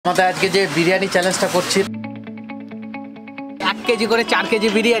আমাদের আজকে যে বিরিয়ানি চ্যালেঞ্জটা করছি 1 কেজি করে 4 কেজি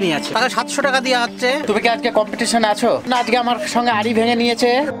বিরিয়ানি আছে, তাকে 700 টাকা দেওয়া হচ্ছে। তুমি কি আজকে কম্পিটিশনে আছো না? আজকে আমার সঙ্গে আড়ি ভেঙে নিয়েছে।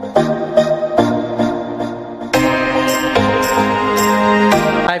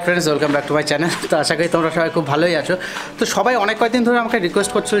 Hi friends, welcome back to my channel. তো আশা করি তোমরা সবাই খুব ভালোই আছো। তো সবাই অনেক কয়েকদিন ধরে আমাকে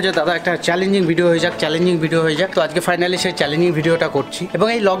রিকোয়েস্ট করছিল যে দাদা একটা চ্যালেঞ্জিং ভিডিও হয়ে যাক। তো আজকে ফাইনালি সেই চ্যালেঞ্জিং ভিডিওটা করছি। এবং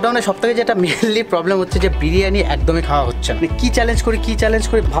এই লকডাউনে সবথেকে যেটা মেনলি প্রবলেম হচ্ছে যে বিরিয়ানি একদমই খাওয়া হচ্ছে না। কি চ্যালেঞ্জ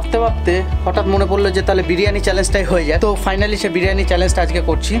করি ভাবতে হঠাৎ মনে পড়লো যে তাহলে বিরিয়ানি চ্যালেঞ্জটাই হয়ে যায়। তো ফাইনালি সে বিরিয়ানি চ্যালেঞ্জটা আজকে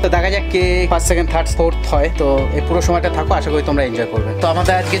করছি। তো দেখা যাক কে ফার্স্ট, সেকেন্ড, থার্ড, ফোর্থ হয়। তো এই পুরো সময়টা থাকো, আশা করি তোমরা এনজয় করবে। তো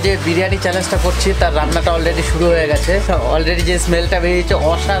আমাদের আজকে যে বিরিয়ানি চ্যালেঞ্জটা করছি তার রান্নাটা অলরেডি শুরু হয়ে গেছে। অলরেডি যে স্মেলটা বেরিয়েছে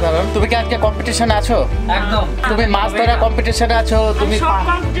অসাধারণ। তুমি কি আজকে কম্পিটিশনে আছো? একদম। তুমি মাছ ধরা কম্পিটিশনে আছো? তুমি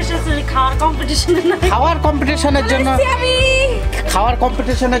খাওয়ার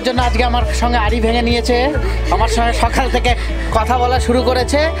কম্পিটিশনের জন্য আজকে আমার সঙ্গে আড়ি ভেঙে নিয়েছে। আমার সঙ্গে সকাল থেকে কথা বলা শুরু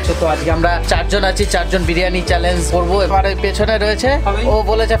করেছে। তো আজকে আমরা 4 জন আছি, 4 জন বিরিয়ানি চ্যালেঞ্জ করবো। এবারে পেছনে রয়েছে, ও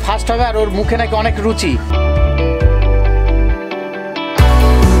বলেছে ফার্স্ট হবে, আর ওর মুখে নাকি অনেক রুচি।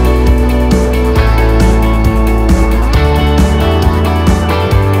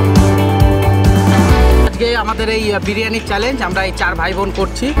 আমাদের এই বিরিয়ানি চ্যালেঞ্জ আমরা এই 4 ভাই বোন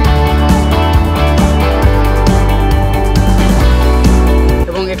করছি।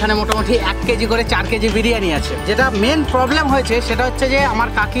 এবং এখানে মোটামুটি 1 কেজি করে 4 কেজি বিরিয়ানি আছে। যেটা মেন প্রবলেম হয়েছে সেটা হচ্ছে যে আমার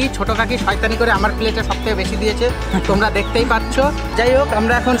ছোট কাকি শয়তানি করে আমার প্লেটে সবথেকে বেশি দিয়েছে, তোমরা দেখতেই পাচ্ছ। যাই হোক,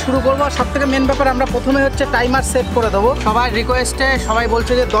 আমরা এখন শুরু করবো। সবথেকে মেন ব্যাপার, আমরা প্রথমে হচ্ছে টাইমার সেট করে দেবো। সবাই রিকোয়েস্টে সবাই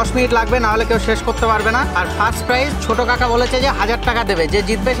বলছে যে 10 মিনিট লাগবে, না হলে কেউ শেষ করতে পারবে না। আর ফার্স্ট প্রাইজ ছোট কাকা বলেছে যে 1000 টাকা দেবে, যে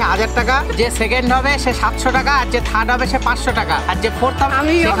জিতবে সে 1000 টাকা, যে সেকেন্ড হবে সে 700 টাকা, আর যে থার্ড হবে সে 500 টাকা, আর যে ফোর্থ হবে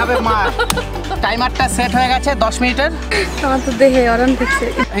সে খাবে মার। টাইমারটা সেট হয়ে গেছে 10 মিনিটের। আমার তো দেখে অরণ দেখছে।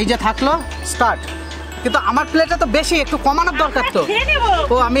 এই যে থাকলো স্টার্ট। কিন্তু আমার প্লেটে তো বেশি, একটু কমানোর দরকার তো।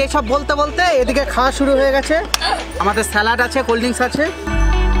 ও আমি এসব বলতে বলতে এদিকে খাওয়া শুরু হয়ে গেছে। আমাদের স্যালাড আছে, কোল্ড ড্রিঙ্কস আছে।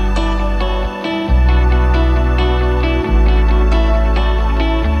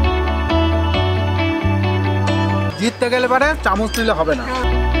 জিততে গেলে পারে চামচ নিলে হবে না।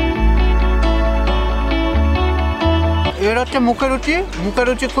 এর হচ্ছে মুখের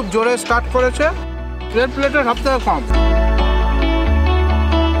রুচি খুব জোরে স্টার্ট করেছে। প্লেটে সবথেকে কম।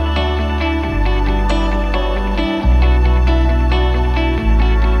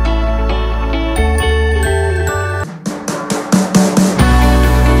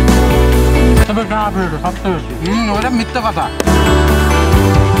 ওটা মিথ্যে কথা।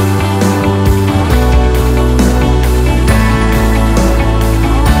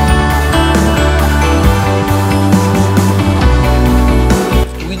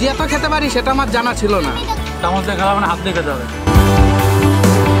 তুই যে এত খেতে পারি সেটা আমার জানা ছিল না। চামচ দিয়ে খেলা মানে হাত দিয়ে খেতে হবে।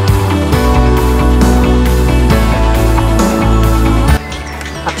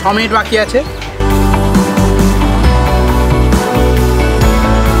 আর 6 মিনিট বাকি আছে।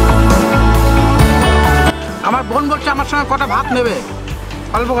 আমার বোন বলছে আমার সঙ্গে কটা ভাত নেবে,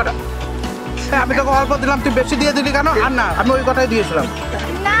 অল্প কটা। আমি তোকে অল্প দিলাম, তুই বেশি দিয়ে দিলি কেন? আর না, আমি ওই কথাই দিয়েছিলাম।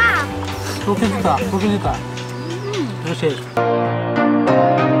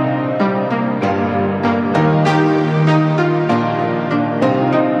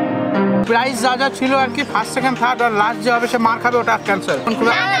 প্রাইস যা ছিল আর কি, ফার্স্ট, সেকেন্ড, থার্ড, আর লাস্ট যে হবে সে মার খাবে, ওটা ক্যান্সেল।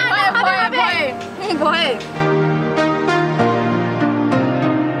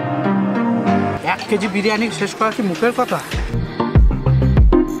 1 কেজি বিরিয়ানি শেষ করা কি মুখের কথা?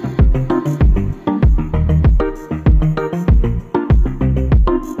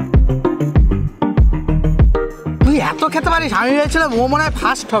 তুই এত খেতে পারিস? আমি ভেবেছিলাম ও মনে হয়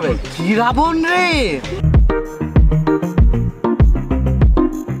ফার্স্ট হবে। কি রাবণ রে!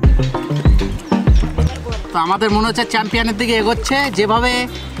 তো আমাদের মনে হচ্ছে চ্যাম্পিয়নের দিকে এগোচ্ছে। যেভাবে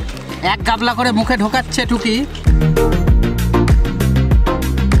 1 গাবলা করে মুখে ঢোকাচ্ছে টুকি।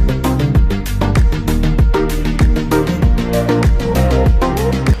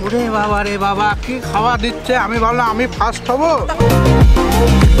 রে বাবা, কি খাওয়া দিচ্ছে! আমি ভাবলাম আমি ফার্স্ট হব।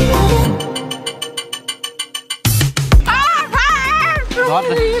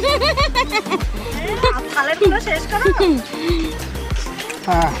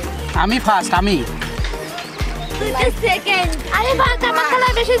 আমি ফার্স্ট, আমি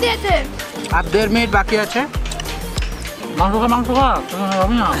আর 1.5 মিনিট বাকি আছে। মাংস খা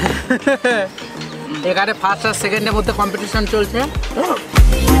এখানে ফার্স্ট আর সেকেন্ডের মধ্যে কম্পিটিশন চলছে।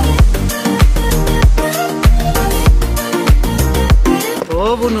 ও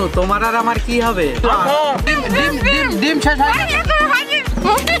বুনু, তোমার আর আমার কি হবে? ডিম শেষ হয়ে গেছে।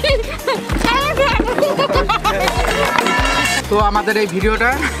 তো আমাদের এই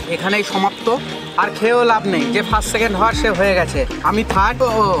ভিডিওটা এখানেই সমাপ্ত। আর খেয়েও লাভ নেই, যে ফার্স্ট সেকেন্ড হওয়ার সে হয়ে গেছে। আমি থার্ড।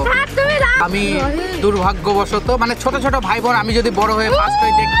 আমি দুর্ভাগ্যবশত মানে ছোট ছোট ভাই বোন আমি যদি বড় হয়ে ফার্স্ট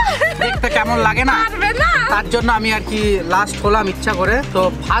হই দেখতে কেমন লাগে না, তার জন্য আমি আর কি লাস্ট হলাম ইচ্ছা করে। তো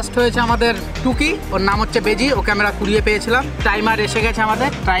ফার্স্ট হয়েছে আমাদের টুকি, ওর নাম হচ্ছে বেজি, ওকে আমরা কুড়িয়ে পেয়েছিলাম। টাইমার এসে গেছে আমাদের,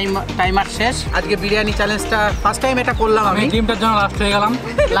 টাইমার শেষ। আজকে বিরিয়ানি চ্যালেঞ্জটা ফার্স্ট টাইম এটা করলাম আমি। ডিমটার জন্য লাস্ট হয়ে গেলাম,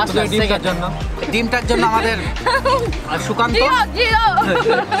 ডিমটার জন্য আমাদের সুকান্ত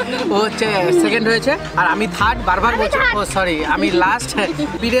ও হচ্ছে সেকেন্ড হয়েছে, আর আমি থার্ড। বারবার বলছি, ও সরি, আমি লাস্ট।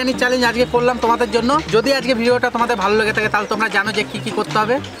 বিরিয়ানি চ্যালেঞ্জ আজকে করলাম তোমাদের জন্য। যদি আজকে ভিডিওটা তোমাদের ভালো লেগে থাকে তাহলে তোমরা জানো যে কি করতে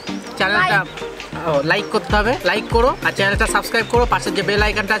হবে। চ্যানেলটা লাইক করতে হবে, লাইক করো, আর চ্যানেলটা সাবস্ক্রাইব করো। পাশের যে বেল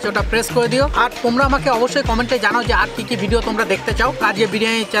আইকনটা আছে ওটা প্রেস করে দিও। আর তোমরা আমাকে অবশ্যই কমেন্টে জানাও যে আর কি ভিডিও তোমরা দেখতে চাও। আজকে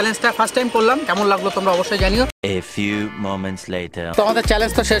বিরিয়ানি চ্যালেঞ্জটা ফার্স্ট টাইম করলাম, কেমন লাগলো তোমরা অবশ্যই জানিও। A few moments later. তো আমাদের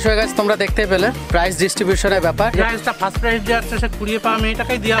চ্যালেঞ্জ তো শেষ হয়ে গেছে, তোমরা দেখতেই পেলে। প্রাইস ডিস্ট্রিবিউশনের ব্যাপার, প্রাইসটা ফার্স্ট প্রাইজ দেওয়া হচ্ছে, সে কুড়িয়ে পাওয়া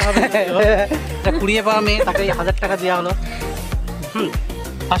মেয়েটাকেই দেওয়া হবে। কুড়িয়ে পাওয়া মেয়ে তাকে 1000 টাকা দেওয়া হলো।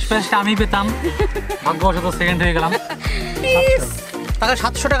 ফার্স্ট প্রাইজটা আমি পেতাম, ভাগ্যবশত সেকেন্ড হয়ে গেলাম। তাকে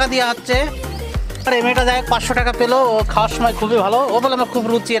 700 টাকা দেওয়া হচ্ছে। আর এই মেয়েটা যাই 500 টাকা পেলো, ও খাওয়ার সময় খুবই ভালো। ও বলে আমার খুব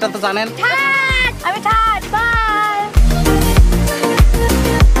রুচি, এটা তো জানেন। আমি